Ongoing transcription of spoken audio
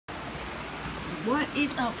What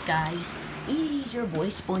is up, guys? It is your boy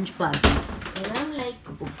SpongeBob, and I'm like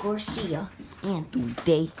Garcia, and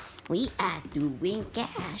today we are doing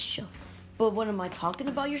cash. But what am I talking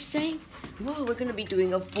about? You're saying? Well, we're gonna be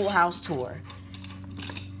doing a full house tour,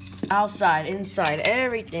 outside, inside,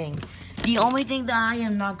 everything. The only thing that I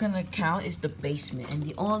am not gonna count is the basement, and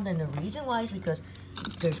the reason why is because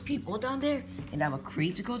there's people down there, and I'm a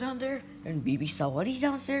creep to go down there, and Bibi Sawadi's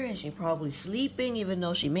downstairs, and she's probably sleeping, even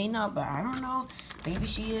though she may not, but I don't know. Maybe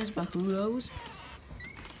she is, but who knows?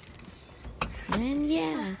 And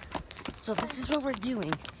yeah, so this is what we're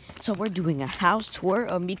doing. So we're doing a house tour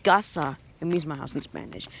of mi casa. It means my house in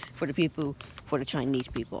Spanish, for the Chinese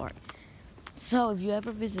people. So if you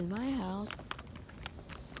ever visit my house,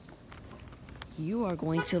 you are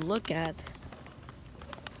going to look at,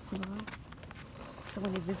 so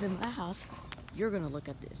when you visit my house, you're gonna look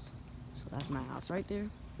at this. So that's my house right there.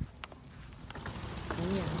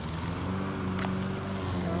 And yeah.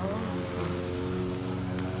 So,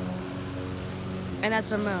 and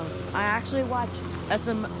SML. I actually watched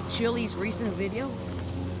SM Chili's recent video,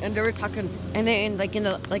 and they were talking, and in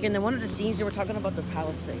one of the scenes they were talking about the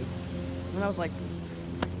Palisade, and I was like,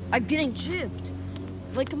 I'm getting chipped.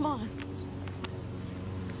 Like, come on.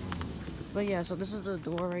 But yeah, so this is the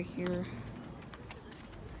door right here.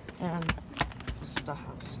 And this is the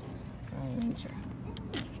house.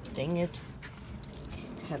 Dang it.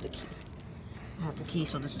 I have the key. I have the key,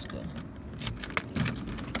 so this is good.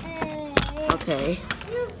 Okay.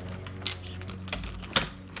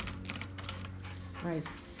 Right.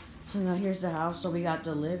 So now here's the house. So we got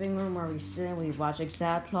the living room where we sit and we watch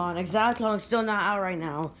Exathlon. Exathlon is still not out right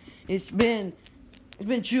now. It's been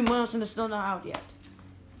 2 months and it's still not out yet.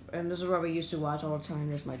 And this is where we used to watch all the time.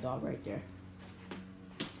 There's my dog right there.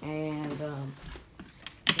 And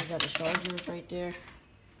we got the chargers right there.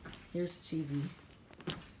 Here's the TV.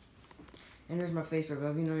 And there's my face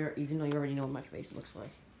reveal, even though you already know what my face looks like.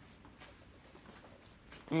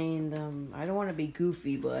 And I don't want to be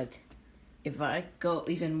goofy, but if I go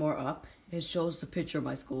even more up, it shows the picture of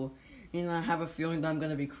my school. And I have a feeling that I'm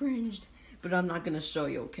gonna be cringed, but I'm not gonna show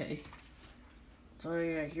you, okay? So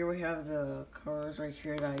yeah, here we have the cars right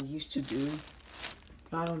here that I used to do.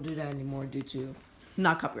 But I don't do that anymore due to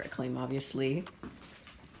not copyright claim, obviously.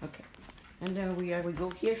 Okay. And then we go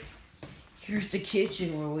here. Here's the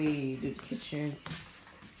kitchen where we do the kitchen.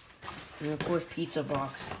 And of course, pizza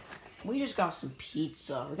box. We just got some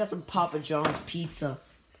pizza. We got some Papa John's pizza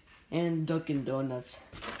and Dunkin' Donuts.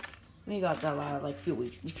 We got that like a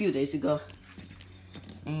few days ago.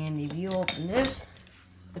 And if you open this,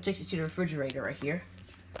 it takes you to the refrigerator right here.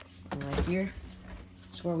 And right here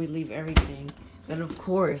is where we leave everything. And of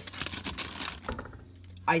course,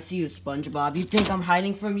 I see you, SpongeBob. You think I'm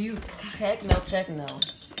hiding from you? Heck no, check no.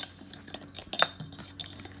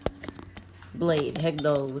 Blade, heck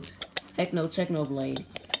no. Heck no, Technoblade.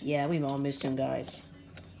 Yeah, we all miss him, guys.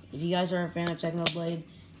 If you guys are a fan of Technoblade,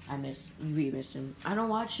 we miss him. I don't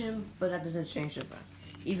watch him, but that doesn't change the fact.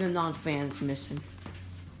 Even non-fans miss him.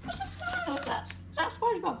 What's that? Is that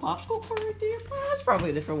SpongeBob popsicle car right there? That's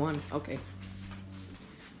probably a different one. Okay.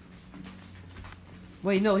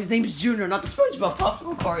 Wait, no, his name's Junior, not the SpongeBob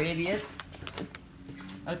popsicle car, idiot.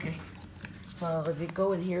 Okay. So if you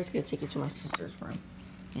go in here, it's gonna take you to my sister's room.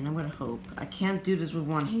 And I'm gonna hope. I can't do this with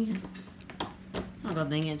one hand. Oh god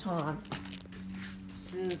dang it, hold on.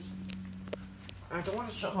 Since I don't want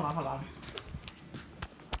to show, hold on.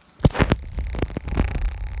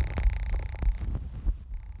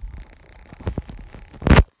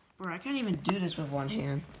 Bro, I can't even do this with one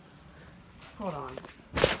hand. Hold on.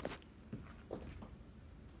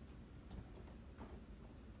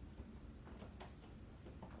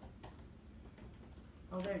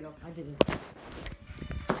 Oh, there you go. I did it.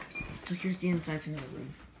 So here's the inside of the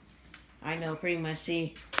room. I know, pretty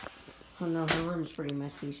messy. Oh no, her room's pretty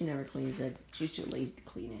messy. She never cleans it. She's too lazy to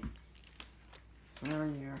clean it. We're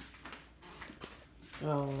in here.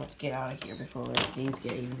 Oh, let's get out of here before things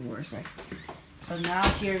get even worse. Right? So now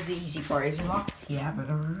here's the easy part. Is it locked? Yeah, but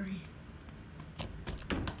hurry.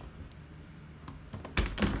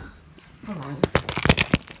 Hold on.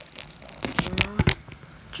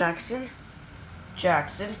 Jackson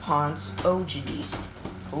Ponds OGDs.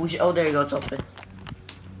 Oh, there you go. It's open.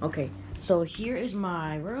 Okay, so here is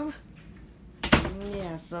my room.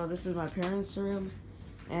 Yeah, so this is my parents' room.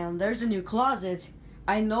 And there's the new closet.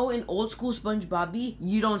 I know in old school SpongeBob,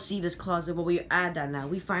 you don't see this closet, but we add that now.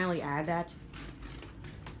 We finally add that.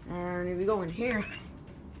 And if we go in here,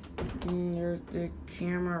 and there's the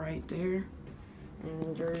camera right there.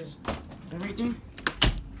 And there's everything.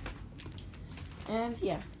 And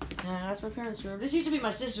yeah, that's my parents' room. This used to be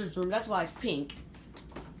my sister's room. That's why it's pink.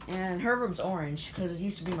 And her room's orange because it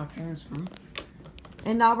used to be my parents' room.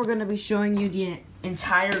 And now we're going to be showing you the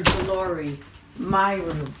entire glory. My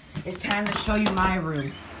room. It's time to show you my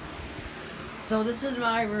room. So this is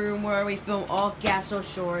my room where we film all Gasso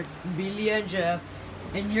shorts, Billy and Jeff.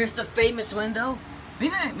 And here's the famous window.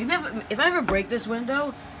 Maybe if I ever break this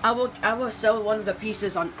window, I will sell one of the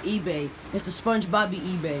pieces on eBay. It's the SpongeBob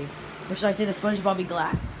eBay. Or should I say the SpongeBob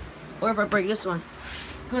glass? Or if I break this one.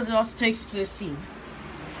 Because it also takes you to the scene.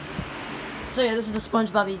 So yeah, this is the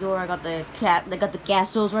SpongeBob door. I got the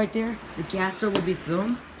Gassos right there. The Gasso will be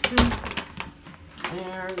filmed soon.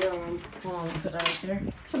 And hold on, put that right there.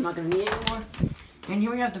 So I'm not gonna need it anymore. And here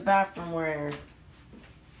we have the bathroom where.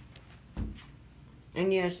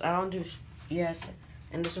 And yes, I don't do yes.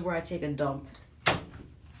 And this is where I take a dump.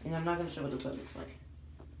 And I'm not gonna show what the toilet looks like.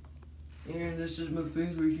 And this is my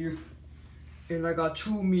face right here. And I got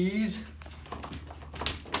 2 me's.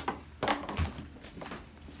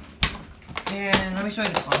 And let me show you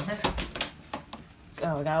the closet.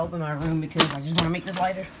 Oh, I gotta open my room because I just want to make this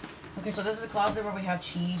lighter. Okay, so this is the closet where we have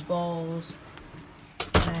cheese balls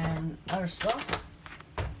and other stuff.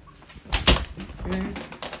 And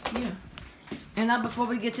yeah. And now before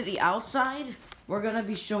we get to the outside, we're gonna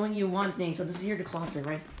be showing you one thing. So this is here the closet,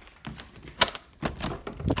 right?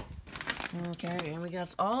 Okay, and we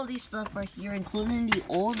got all these stuff right here, including the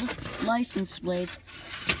old license plates.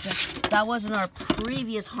 That was in our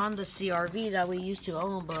previous Honda CR-V that we used to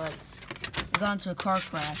own, but we got into a car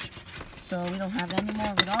crash. So we don't have that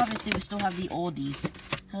anymore, but obviously we still have the oldies.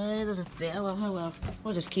 It doesn't fit. Oh well.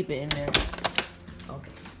 We'll just keep it in there.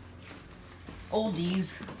 Okay.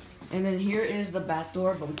 Oldies. And then here is the back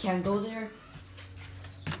door, but we can't go there.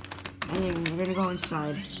 And we're gonna go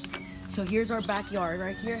inside. So here's our backyard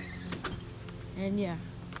right here. And yeah.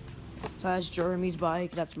 So that's Jeremy's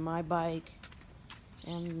bike, that's my bike.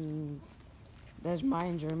 And that's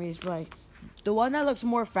mine and Jeremy's bike. The one that looks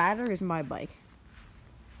more fatter is my bike.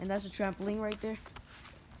 And that's the trampoline right there.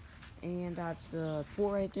 And that's the pool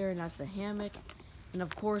right there. And that's the hammock. And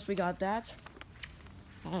of course we got that.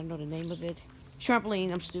 I don't know the name of it.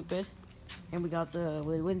 Trampoline, I'm stupid. And we got the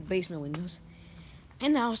basement windows.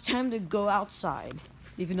 And now it's time to go outside.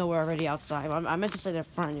 Even though we're already outside. I meant to say the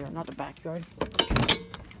front yard, not the backyard.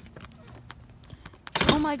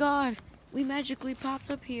 Oh my god. We magically popped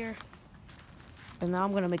up here. And now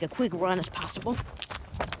I'm going to make a quick run as possible.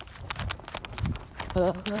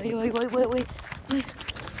 Wait.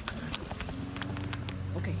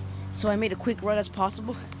 Okay, so I made a quick run as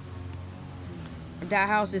possible. That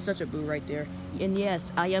house is such a boo right there. And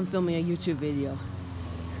yes, I am filming a YouTube video.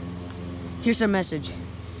 Here's a message.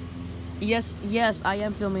 Yes, I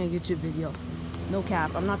am filming a YouTube video. No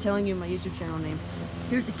cap, I'm not telling you my YouTube channel name.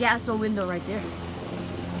 Here's the Gasso window right there.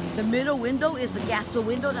 The middle window is the Gasso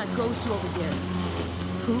window that goes to over there.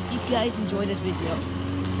 Hope you guys enjoy this video.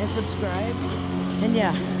 And subscribe. And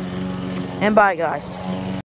yeah. And bye, guys.